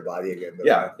listening to your body again.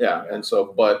 Though, yeah. And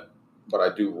so, but I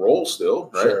do roll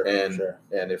still, right? Sure,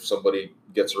 and if somebody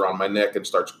gets around my neck and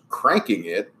starts cranking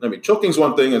it, I mean, choking's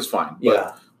one thing, it's fine.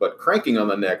 But cranking on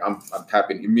the neck, I'm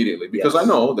tapping immediately because I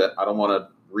know that I don't want to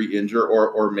re-injure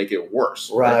or make it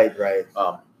worse. Right.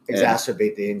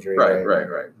 Exacerbate the injury.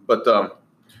 Right. But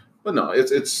no,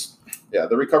 it's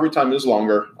the recovery time is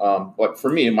longer. But for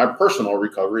me, my personal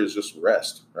recovery is just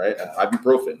rest, right?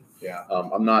 Ibuprofen. Yeah.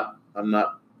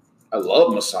 I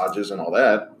love massages and all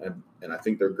that, and I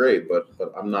think they're great, but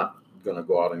I'm not gonna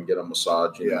go out and get a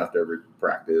massage after every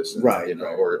practice, and,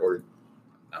 or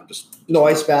I'm just no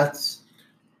ice baths.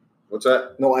 What's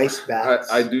that? No ice baths.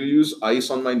 I do use ice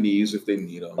on my knees if they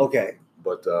need them. Okay.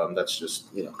 But that's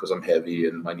just because I'm heavy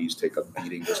and my knees take a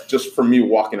beating just from me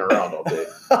walking around all day.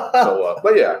 So,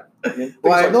 but yeah.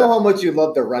 I know how much you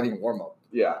love the running warm up.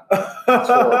 Yeah. It's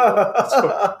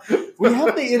horrible. We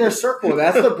have the inner circle.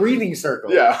 That's the breathing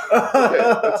circle. Yeah.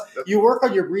 You work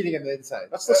on your breathing on the inside.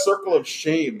 That's the circle of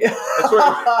shame. That's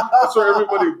where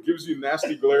everybody gives you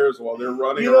nasty glares while they're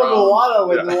running around.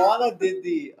 When Luana did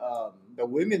the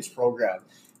women's program,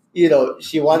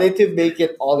 she wanted to make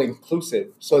it all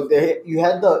inclusive. So you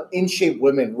had the in shape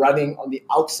women running on the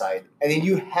outside, and then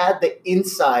you had the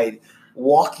inside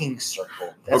walking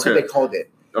circle. That's what they called it.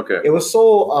 Okay. It was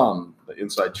so the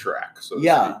inside track. So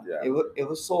it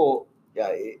was so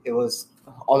it was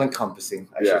all encompassing.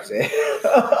 I should say.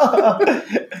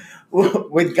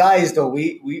 With guys though,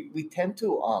 we tend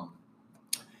to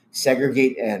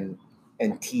segregate and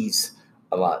tease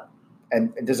a lot.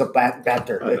 And there's a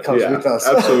banter that comes with us.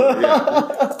 Absolutely.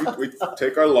 Yeah. We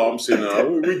take our lumps,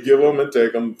 we give them and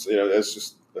take them. That's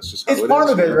just how it's part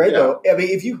of it, right? Though, I mean,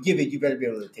 if you give it, you better be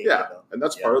able to take it. Though. And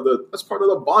that's part of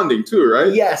the bonding too,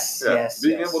 right? Yes.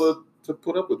 Being able to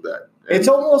put up with that. And it's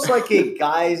almost like a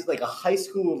high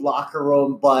school locker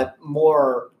room, but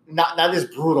more not as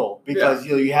brutal because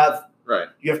you have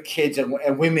kids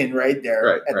and women right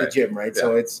there at the gym, right? Yeah.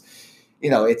 So it's.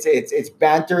 It's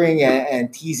bantering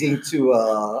and teasing to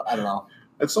I don't know.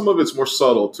 And some of it's more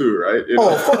subtle too, right?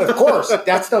 Of course,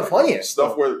 that's the funniest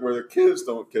stuff where the kids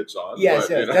don't catch on. Yes,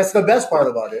 that's the best part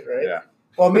about it, right? Yeah.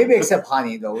 Well, maybe except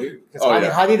Hani though, because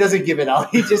Hani doesn't give it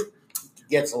out; he just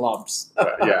gets lumps.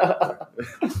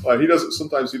 Well, he doesn't.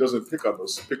 Sometimes he doesn't pick up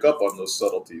on those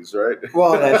subtleties, right?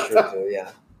 Well, that's true too.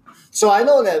 Yeah. So I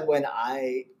know that when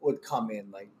I would come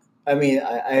in, like, I mean,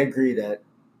 I agree that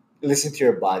listen to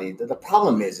your body. The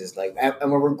problem is like, and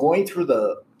when we're going through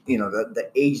the, the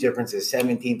age differences,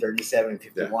 17, 37,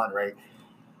 51, right?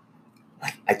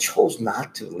 I chose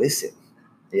not to listen.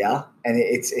 Yeah. And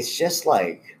it's just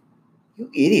like, you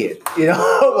idiot,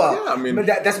 well, yeah, I mean, but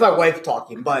that's my wife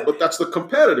talking, but that's the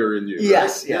competitor in you.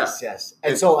 Yes, right? yes.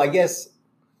 And so I guess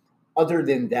other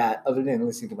than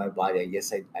listening to my body, I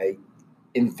guess I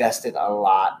invested a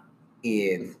lot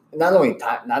in not only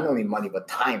time, not only money, but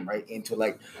time, right? Into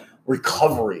like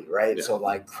recovery, right? Yeah. So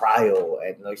like cryo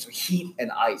and like so heat and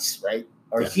ice, right?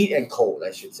 Or heat and cold,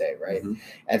 I should say, right? Mm-hmm.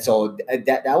 And so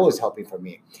that was helping for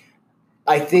me.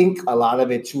 I think a lot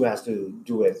of it too has to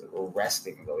do with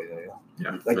resting, though.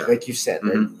 Like you said,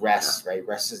 right? Mm-hmm. Rest, right?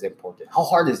 Rest is important. How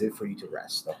hard is it for you to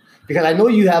rest, though? Because I know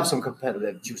you have some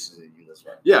competitive juices in you as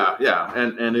well. Yeah,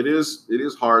 and it is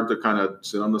hard to kind of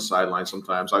sit on the sideline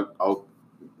sometimes. I'll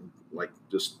like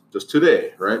just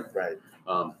today, right? Right.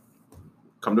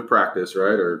 Come to practice,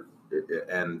 right?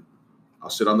 And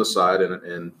I'll sit on the side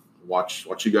and watch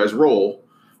you guys roll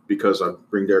because I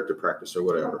bring Derek to practice or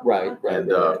whatever. Right.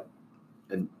 And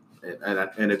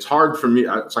it's hard for me.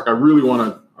 It's like I really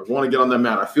want to get on that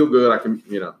mat. I feel good. I can,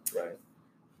 Right.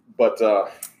 But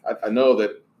I know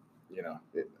that,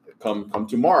 come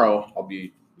tomorrow, I'll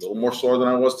be a little more sore than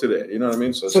I was today. You know what I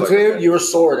mean? So today you were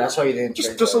sore. That's why you didn't.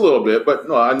 Just a little bit, but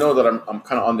no, I know that I'm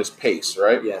kind of on this pace,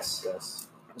 right? Yes.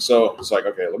 So it's like,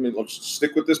 okay, let's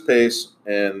stick with this pace,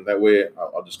 and that way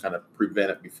I'll just kind of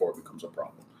prevent it before it becomes a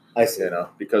problem. I see.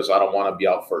 Because I don't want to be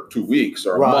out for 2 weeks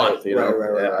or a month.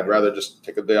 Right. I'd rather just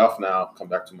take a day off now, come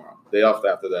back tomorrow. Day off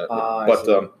after that.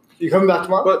 But you coming back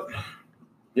tomorrow? But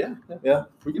yeah,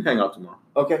 we can hang out tomorrow.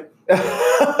 Okay.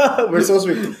 We're supposed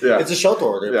to be. Yeah. It's a shelter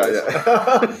order.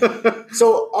 Yeah.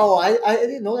 So, I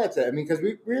didn't know that. I mean, because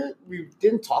we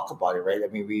didn't talk about it, right? I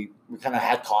mean, we kind of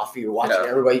had coffee. We were watching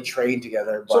everybody train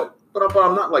together. But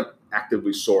I'm not like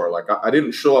actively sore. Like I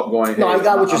didn't show up going. No, I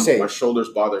got what you're saying. My shoulders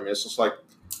bother me. It's just like,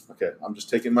 okay, I'm just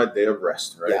taking my day of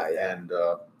rest, right? Yeah. And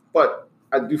but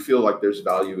I do feel like there's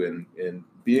value in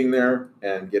being there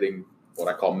and getting what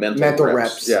I call mental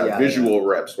reps. Visual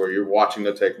reps where you're watching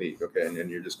the technique, okay, and then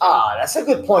you're just that's a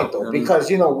good point though, because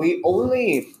we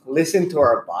only listen to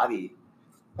our body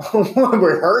when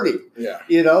we're hurting. Yeah.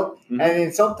 Mm-hmm.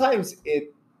 And sometimes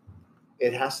it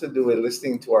has to do with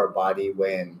listening to our body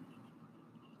when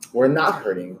we're not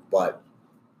hurting, but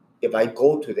if I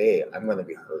go today, I'm gonna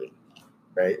be hurting.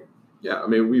 Right. Yeah, I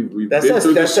mean we've that's been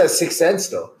through this. That's a sixth sense,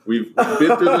 though. We've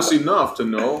been through this enough to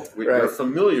know we're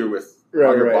familiar with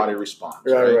how your body responds.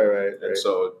 Right. And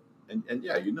so, and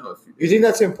yeah, if you think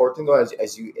that's important though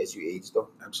as you age though.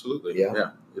 Absolutely.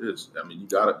 Yeah, it is. I mean, you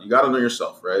gotta know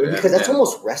yourself, right? Because that's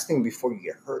almost resting before you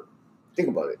get hurt. Think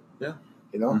about it. Yeah.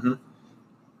 Mm-hmm.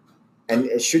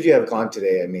 And should you have gone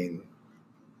today? I mean,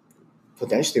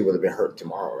 potentially would have been hurt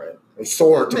tomorrow, right?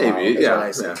 Sore tomorrow. Maybe,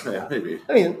 yeah, maybe.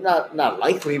 I mean, not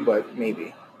likely, but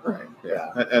maybe. Right.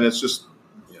 Yeah. And it's just,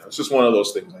 it's just one of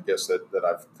those things, I guess, that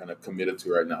I've kind of committed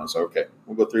to right now. So, okay,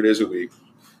 we'll go 3 days a week.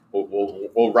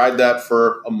 We'll ride that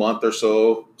for a month or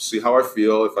so, see how I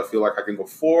feel. If I feel like I can go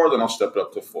 4, then I'll step it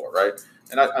up to 4, right?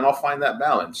 And I'll find that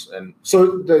balance. And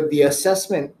so the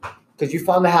assessment, because you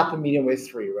found the happy medium with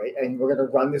 3, right? And we're going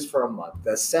to run this for a month.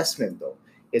 The assessment, though,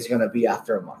 is going to be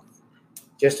after a month.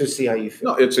 Just to see how you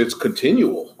feel. No, it's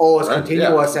continual. Oh, it's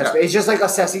continual assessment. Yeah. It's just like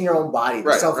assessing your own body,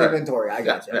 the self-inventory. Right. I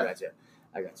got you.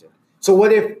 So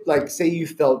what if, like, say you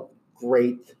felt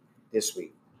great this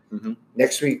week. Mm-hmm.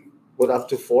 Next week, put up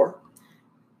to 4?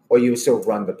 Or you still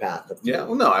run the path? Yeah,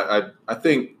 well, no, I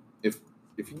think if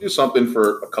you do something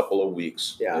for a couple of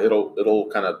weeks, it'll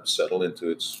kind of settle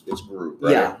into its groove,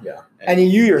 right? Yeah. And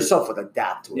you yourself would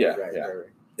adapt to it, right?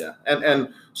 Yeah,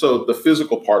 and so the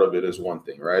physical part of it is one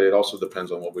thing, right? It also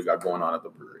depends on what we got going on at the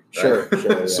brewery. Right? Sure.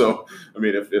 Yeah. So, I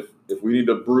mean, if we need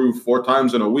to brew 4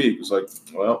 times in a week, it's like,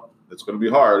 well, it's going to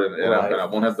be hard, and I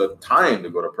won't have the time to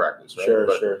go to practice, right?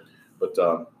 Sure.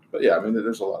 But yeah, I mean,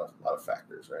 there's a lot of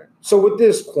factors, right? So with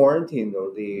this quarantine,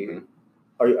 though,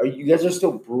 are you guys are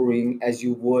still brewing as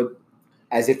you would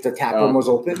as if the tap room was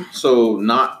open? So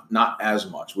not as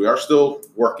much. We are still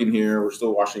working here. We're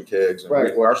still washing kegs. And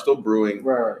we are still brewing.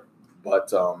 Right.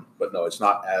 But no, it's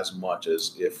not as much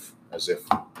as if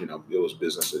it was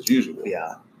business as usual.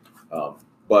 Yeah.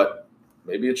 But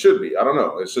maybe it should be. I don't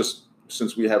know. It's just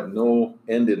since we have no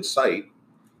end in sight,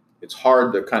 it's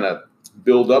hard to kind of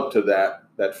build up to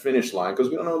that finish line because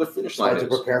we don't know what the finish line is. To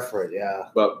prepare for it, yeah.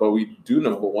 But we do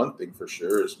know one thing for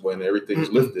sure is when everything's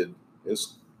lifted,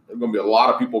 it's there's going to be a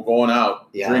lot of people going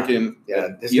out, drinking,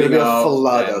 and there's going to be a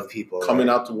flood of people coming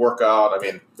out to work out. I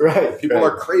mean, people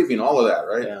are craving all of that,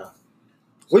 right? Yeah.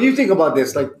 What do you think about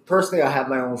this? Like, personally, I have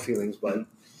my own feelings, but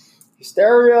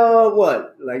hysteria,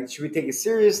 what? Like, should we take it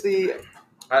seriously?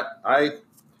 I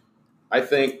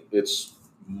think it's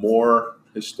more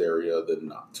hysteria than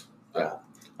not. Yeah.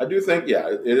 I do think,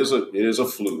 it is a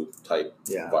flu type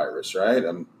virus, right?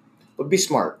 But be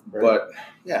smart. Right? But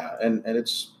and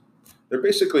they're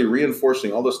basically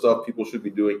reinforcing all the stuff people should be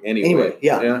doing anyway.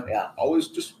 Yeah. Always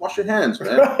just wash your hands,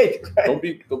 man. Right. Don't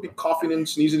be coughing and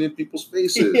sneezing in people's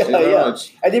faces.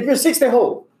 And if you're sick, stay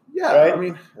home. Yeah, right? I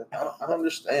mean, I don't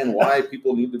understand why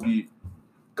people need to be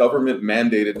government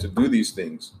mandated to do these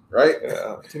things, right?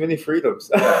 Yeah, too many freedoms.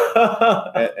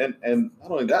 and not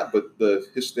only that, but the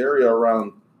hysteria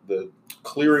around the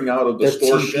clearing out of the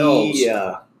store TV, shelves.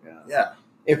 Yeah.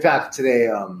 In fact, today,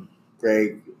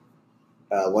 Greg,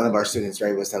 one of our students,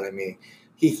 right, was telling me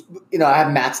I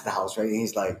have Matt's at the house, right, and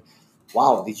he's like,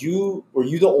 "Wow, were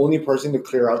you the only person to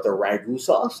clear out the ragu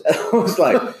sauce?" And I was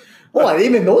like, "Oh, I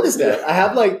didn't even notice that." I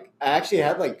actually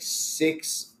had like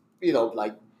 6,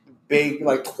 big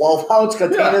 12-ounce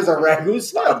containers of ragu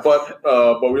sauce. Yeah, but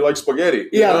we like spaghetti.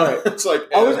 Right. It's like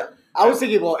I was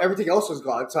thinking, well, everything else was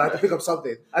gone, so I had to pick up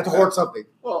something. I had to hoard something.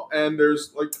 Well, and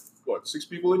there's 6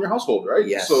 people in your household, right?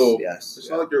 Yes. So it's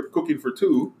not like you're cooking for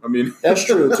 2. I mean, that's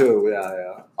true too.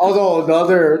 Yeah. Although the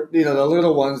other, the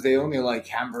little ones, they only like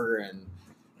hamburger and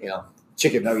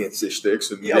chicken nuggets, fish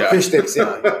sticks, and fish sticks.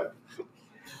 Yeah.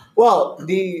 Well,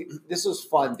 this was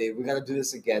fun, Dave. We got to do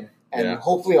this again. And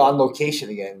hopefully on location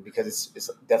again, because it's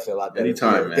definitely a lot better.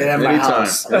 Anytime, man. Get at my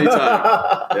house.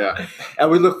 Anytime. Yeah.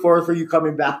 And we look forward for you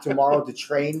coming back tomorrow to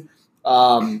train.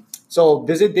 So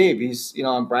visit Dave. He's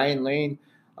on Bryan Lane.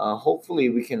 Hopefully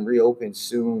we can reopen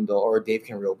soon, or Dave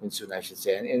can reopen soon, I should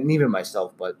say, and even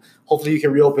myself. But hopefully you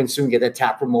can reopen soon, get that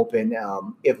tap room open.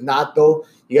 If not, though,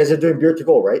 you guys are doing beer to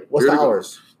go, right? What's the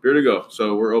hours? Beer to go.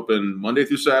 So we're open Monday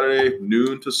through Saturday,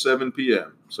 noon to 7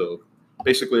 p.m. So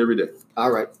basically every day.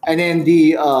 All right. And then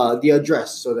the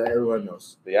address so that everyone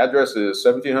knows. The address is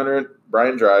 1700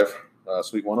 Bryan Drive,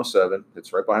 Suite 107.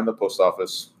 It's right behind the post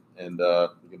office. And you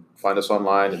can find us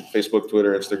online and Facebook,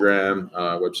 Twitter, Instagram.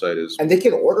 Website is. And they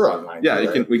can order online. Yeah,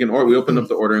 right? we can order. We opened up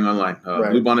the ordering online.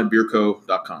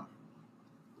 BlueBonnetBeerCo.com.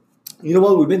 You know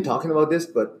what? We've been talking about this,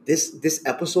 but this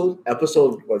episode,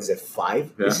 what is it,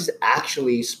 5? Yeah. This is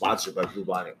actually sponsored by Blue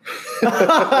Bonnet.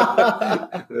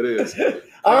 It is.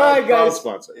 All right, guys.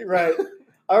 Sponsor. Right.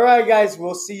 All right, guys.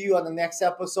 We'll see you on the next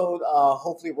episode.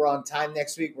 Hopefully, we're on time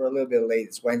next week. We're a little bit late.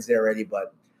 It's Wednesday already,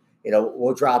 but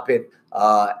we'll drop it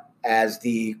as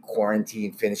the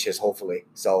quarantine finishes. Hopefully.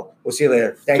 So we'll see you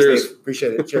later. Thanks, Cheers. Dave.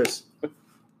 Appreciate it. Cheers.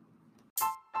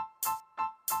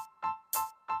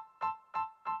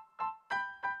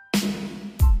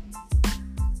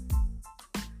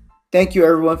 Thank you,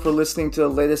 everyone, for listening to the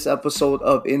latest episode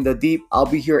of In the Deep. I'll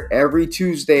be here every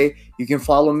Tuesday. You can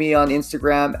follow me on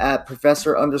Instagram at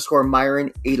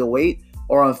Professor_Myron808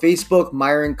 or on Facebook,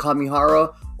 Myron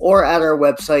Kamihara, or at our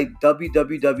website,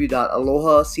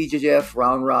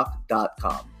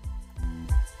 www.alohacjjfroundrock.com.